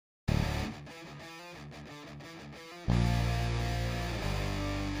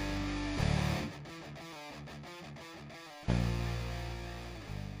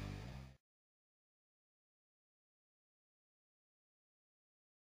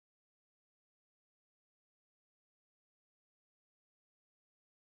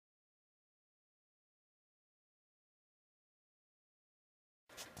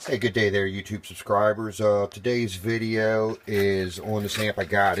Hey, good day there, YouTube subscribers. Today's video is on this amp I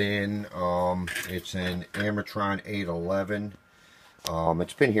got in. It's an Ameritron 811.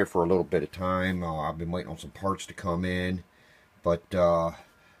 It's been here for a little bit of time. I've been waiting on some parts to come in. But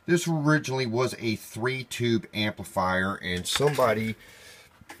this originally was a 3-tube amplifier, and somebody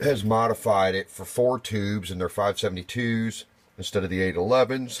has modified it for 4 tubes, and they're 572s instead of the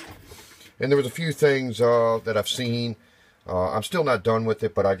 811s. And there was a few things that I've seen. I'm still not done with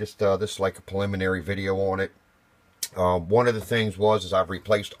it, but I just, this is like a preliminary video on it. One of the things is I've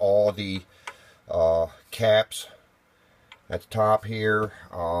replaced all the caps at the top here.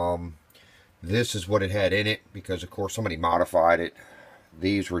 This is what it had in it, because of course somebody modified it.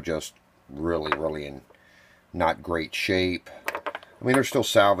 These were just really in not great shape. I mean, they're still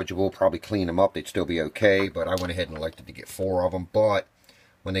salvageable, probably clean them up, they'd still be okay, but I went ahead and elected to get 4 of them. But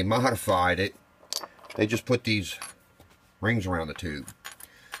when they modified it, they just put these rings around the tube.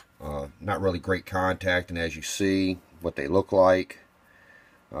 Not really great contact, and as you see what they look like,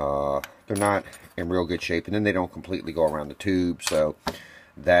 they're not in real good shape, and then they don't completely go around the tube, so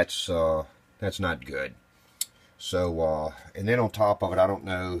that's not good. So and then on top of it, I don't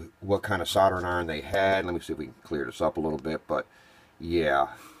know what kind of soldering iron they had. Let me see if we can clear this up a little bit. But yeah,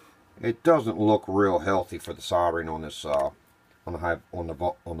 it doesn't look real healthy for the soldering on this on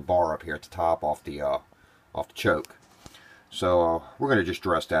the bar up here at the top off the choke. So we're going to just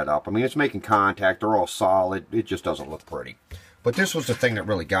dress that up. I mean, it's making contact. They're all solid. It just doesn't look pretty. But this was the thing that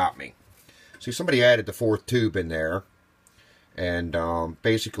really got me. See, somebody added the 4th tube in there. And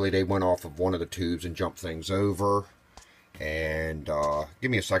basically they went off of one of the tubes and jumped things over. And give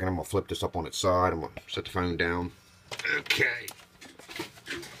me a second. I'm going to flip this up on its side. I'm going to set the phone down. Okay.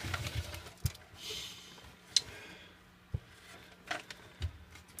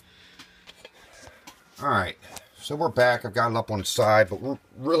 Alright. So we're back. I've got it up on its side, but what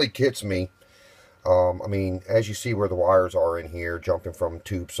really gets me, I mean, as you see where the wires are in here, jumping from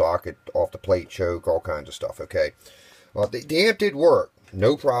tube socket off the plate choke, all kinds of stuff, okay? The amp did work.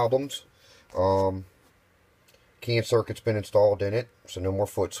 No problems. Can circuit's been installed in it, so no more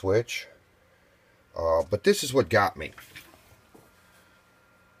foot switch. But this is what got me.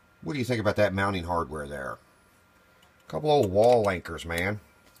 What do you think about that mounting hardware there? A couple old wall anchors, man.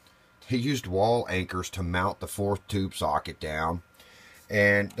 He used wall anchors to mount the 4th tube socket down.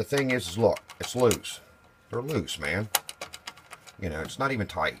 And the thing is look, it's loose. They're loose, man. You know, it's not even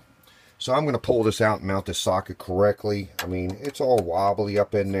tight. So I'm going to pull this out and mount this socket correctly. I mean, it's all wobbly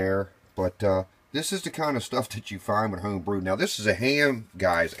up in there. But this is the kind of stuff that you find with homebrew. Now, this is a ham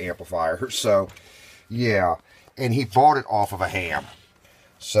guy's amplifier. So, yeah. And he bought it off of a ham.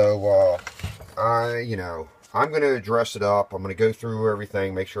 So, I'm going to dress it up. I'm going to go through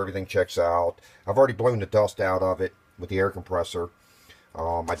everything, make sure everything checks out. I've already blown the dust out of it with the air compressor.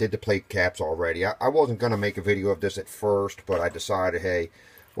 I did the plate caps already. I wasn't going to make a video of this at first, but I decided, hey,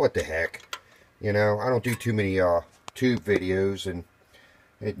 what the heck. You know, I don't do too many tube videos, and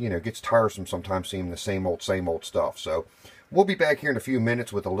it, you know, gets tiresome sometimes seeing the same old stuff. So we'll be back here in a few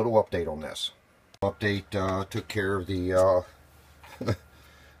minutes with a little update on this. Update took care of the, the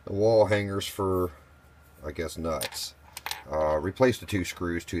wall hangers for, I guess, nuts. Replaced the 2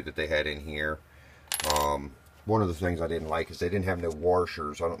 screws too that they had in here. One of the things I didn't like is they didn't have no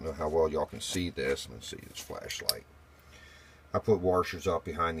washers. I don't know how well y'all can see this. Let's see this flashlight. I put washers up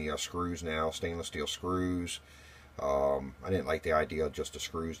behind the screws now, stainless steel screws. I didn't like the idea of just the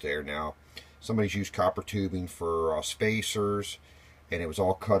screws there. Now, somebody's used copper tubing for spacers, and it was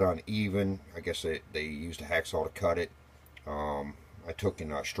all cut uneven. I guess they used a hacksaw to cut it. I took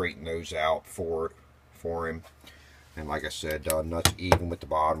and straightened those out for him, and like I said, nuts even with the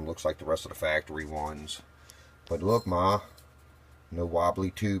bottom, looks like the rest of the factory ones. But look, Ma, no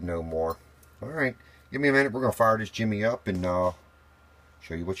wobbly tube no more. Alright, give me a minute. We're going to fire this Jimmy up and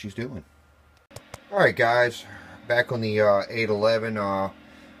show you what she's doing. Alright guys, back on the 811. A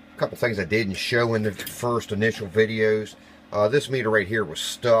couple things I didn't show in the first initial videos. This meter right here was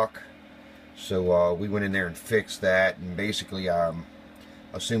stuck, so we went in there and fixed that, and basically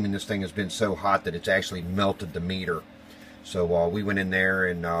assuming this thing has been so hot that it's actually melted the meter. So we went in there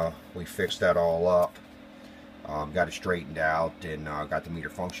and we fixed that all up. Got it straightened out, and got the meter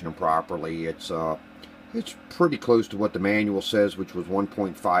functioning properly. It's pretty close to what the manual says, which was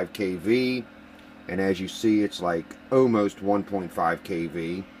 1.5 kV. And as you see, it's like almost 1.5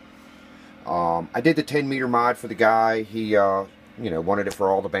 kV. I did the 10 meter mod for the guy. He wanted it for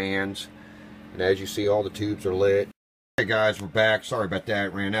all the bands. And as you see, all the tubes are lit. Hey guys, we're back. Sorry about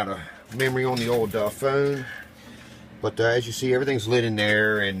that. Ran out of memory on the old phone. But as you see, everything's lit in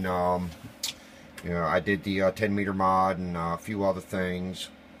there, and you know, I did the 10 meter mod and a few other things.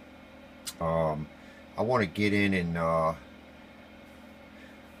 I want to get in and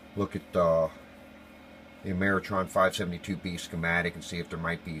look at the Ameritron 572B schematic and see if there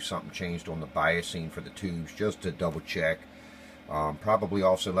might be something changed on the biasing for the tubes, just to double check. Probably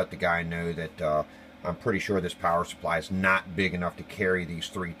also let the guy know that I'm pretty sure this power supply is not big enough to carry these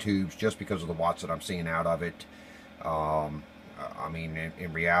 3 tubes, just because of the watts that I'm seeing out of it. I mean,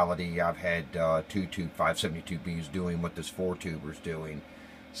 in reality, I've had 2-tube 572Bs doing what this 4-tuber's doing.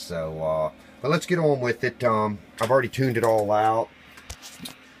 So, but let's get on with it. I've already tuned it all out.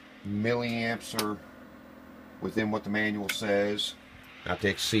 Milliamps are within what the manual says, not to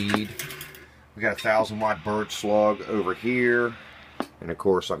exceed. We got a 1,000-watt bird slug over here, and of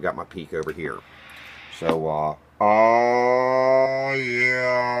course I've got my peak over here. So, oh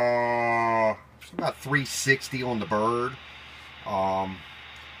yeah, it's about 360 on the bird. I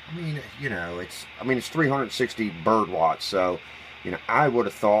mean, you know, it's 360 bird watts. So, you know, I would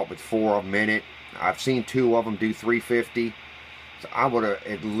have thought with 4 of them in it, I've seen 2 of them do 350. So I would have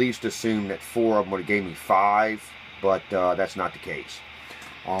at least assumed that 4 of them would have gave me 5, but that's not the case.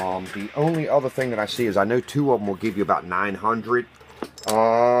 The only other thing that I see is I know 2 of them will give you about 900.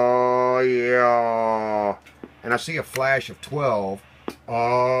 Oh yeah, and I see a flash of 12.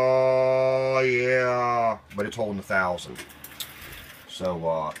 Oh yeah, but it's holding 1,000.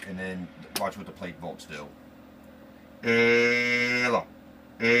 So and then watch what the plate volts do. Hello,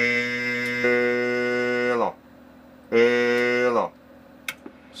 hello, hello.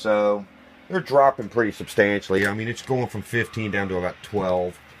 So they're dropping pretty substantially. I mean, it's going from 15 down to about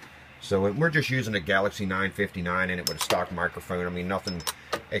 12. So we're just using a Galaxy 959 in it with a stock microphone. I mean, nothing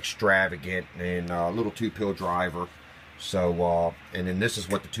extravagant, and a little 2-pill driver. So, and then this is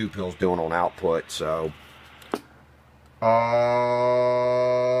what the 2-pill's doing on output. So, yeah,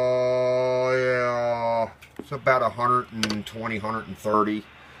 it's about 120, 130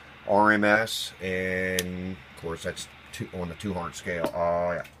 RMS, and of course that's on the 200 scale.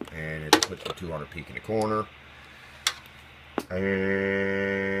 Oh yeah, and it puts the 200 peak in the corner.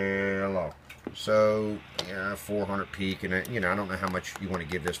 Hello. So yeah, 400 peak, and you know, I don't know how much you want to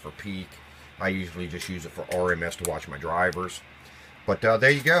give this for peak. I usually just use it for RMS to watch my drivers. But there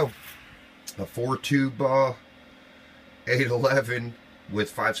you go, a 4-tube 811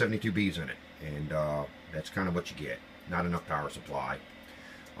 with 572Bs in it, and that's kind of what you get. Not enough power supply.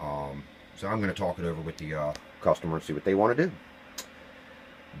 So I'm going to talk it over with the customer and see what they want to do.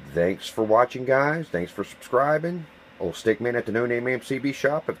 Thanks for watching, guys. Thanks for subscribing. Old Stickman at the No Name MCB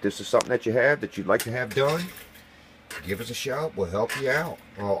shop. If this is something that you have that you'd like to have done, give us a shout. We'll help you out.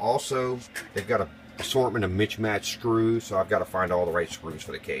 Also, they've got an assortment of mismatched screws, so I've got to find all the right screws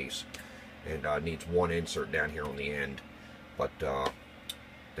for the case. And needs 1 insert down here on the end. But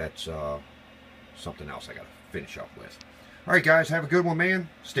that's something else I got to finish up with. Alright, guys, have a good one, man.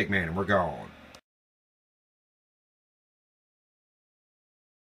 Stickman, and we're gone.